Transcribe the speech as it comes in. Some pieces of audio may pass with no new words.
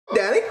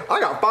Daddy. I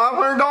got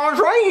 $500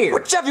 right here.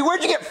 Well, Jeffy,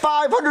 where'd you get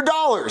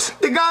 $500?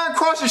 The guy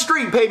across the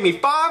street paid me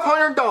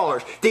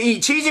 $500 to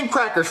eat cheese and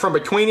crackers from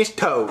between his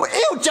toes. Well,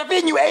 ew, Jeffy,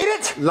 and you ate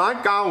it?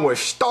 Like I was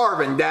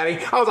starving, Daddy.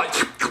 I was like...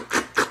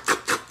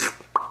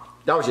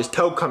 That was his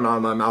toe coming out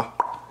of my mouth.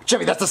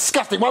 Jeffy, that's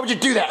disgusting. Why would you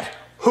do that?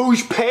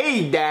 Who's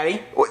paid,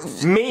 Daddy?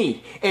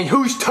 Me. And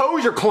whose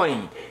toes are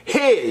clean?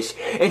 His.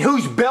 And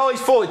whose belly's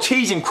full of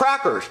cheese and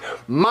crackers?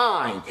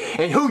 Mine.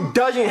 And who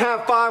doesn't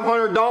have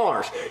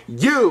 $500?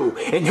 You.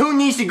 And who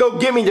needs to go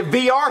get me the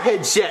VR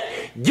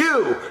headset?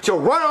 You. So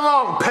run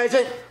along,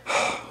 peasant.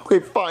 Okay,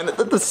 fine.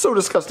 That's so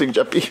disgusting,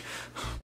 Jeffy.